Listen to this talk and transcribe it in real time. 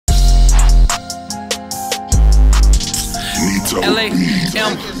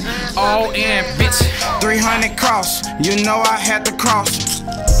LAM, all in, bitch. 300 cross, you know I had to cross.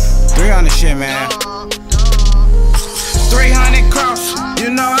 300 shit, man. 300 cross, you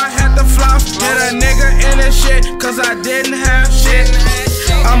know I had to floss. Hit a nigga in this shit, cause I didn't have shit.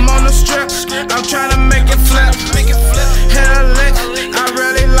 I'm on the strip, I'm tryna make it flip. Hit a lick, I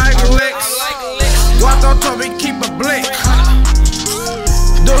really like licks. Guato told me keep a blick.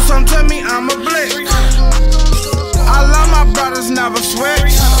 Do something to me, I'm a blick. I love my brothers, never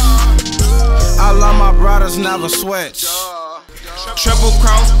switch. I love my brothers, never switch. Triple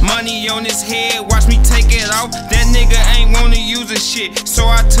cross, money on his head, watch me take it off. That nigga ain't wanna use the shit, so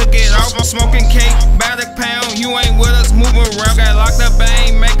I took it off. I'm smoking cake, by the pound, you ain't with us, move around. Got locked up, I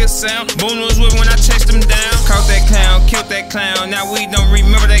ain't make a sound. Boom was with when I chased him down. Caught that clown, killed that clown, now we don't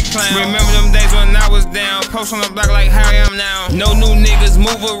remember that clown. Remember them days when I was down, post on the block like how I am now. No new niggas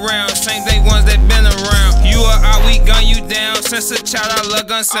move around, same day ones that been around. You or I, we gun you down, since a child I love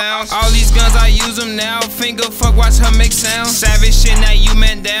gun sounds. All these guns I use them now, finger fuck, watch her make sound. Savage shit, now you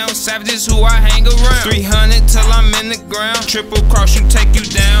man down. Savages who I hang around. 300 till I'm in the ground. Triple cross you, take you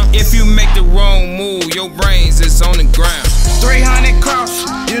down. If you make the wrong move, your brains is on the ground. 300 cross,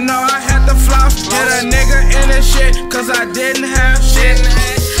 you know I had to floss. Hit a nigga in this shit, cause I didn't have shit.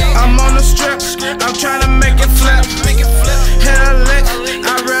 I'm on the strip, I'm tryna make it flip. Hit a lick,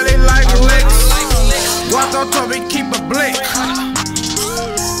 I really like licks. Guato told me keep a blick.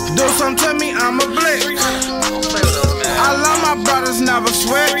 Do something to me, I'm a blick. I love my brothers, never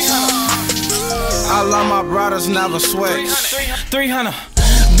switch. I love my brothers, never switch. 300,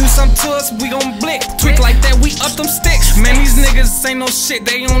 do something to us, we gon' blick. Tweak like that, we up them sticks. Man, these niggas ain't no shit,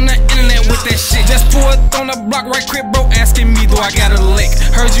 they on the internet with that shit. Just pull it on the block right quick, bro, asking me, do I got a lick?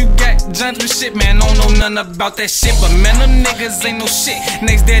 Heard you got jumped with shit, man, don't know nothing about that shit. But man, them niggas ain't no shit.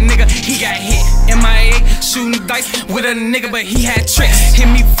 Next dead nigga, he got hit. MIA, shooting dice with a nigga, but he had tricks. Hit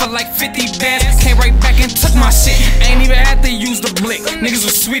me for like 50 bands, came right back and took my shit. Ain't even had to use the blick, niggas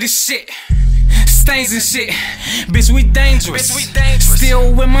was sweet as shit. Stains and shit, bitch, we dangerous.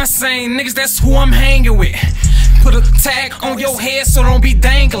 Still with my same niggas, that's who I'm hanging with. Put a tag on your head, so don't be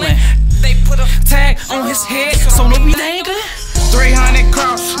dangling. They put a tag on his head, so don't be dangling. 300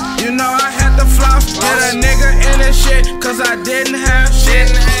 cross, you know I had to floss. Hit a nigga in this shit, cause I didn't have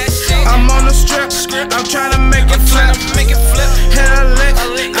shit. I'm on the strip, I'm tryna make it flip. Hit a lick,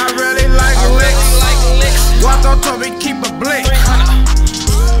 I really like licks. Guato told me keep a blick.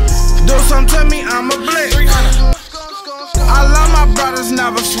 Do something to me, I'm a blick. I love my brothers,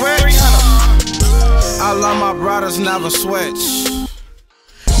 never switch. I love my brothers, never switch.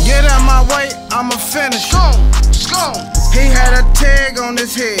 Get out my way, I'ma finish. He had a tag on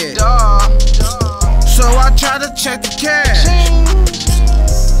his head, so I tried to check the cash.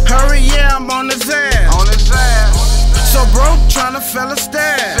 Hurry, yeah, I'm on his ass. So bro tryna fill a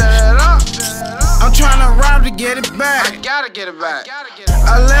stash. I'm tryna rob to get it back. I gotta get it back.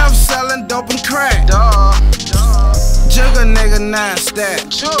 I left selling dope and crack. Jug a nigga 9 stack.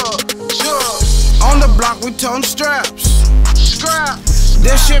 On the block we toting straps.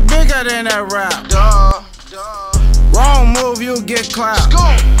 This shit bigger than that rap. Wrong move, you get clapped.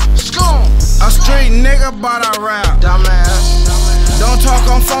 A street nigga but I rap. Don't talk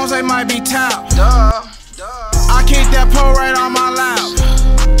on phones, they might be tapped. I keep that pole right on my lap.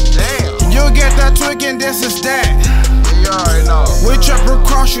 You get that twig and this is that. You already know. We triple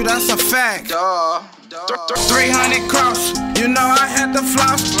cross you, that's a fact. 300 cross, you know I had to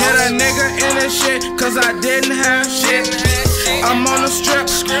floss. Hit a nigga in this shit, cause I didn't have shit. I'm on the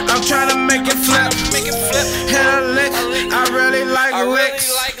strip, I'm tryna make it flip. Hit a lick, I really like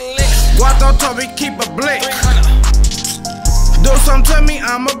licks. Guato told me keep a blick. Do something to me,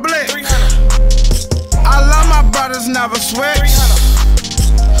 I'm a blick. I love my brothers, never switch.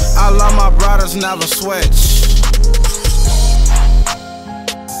 I love my brothers, never switch.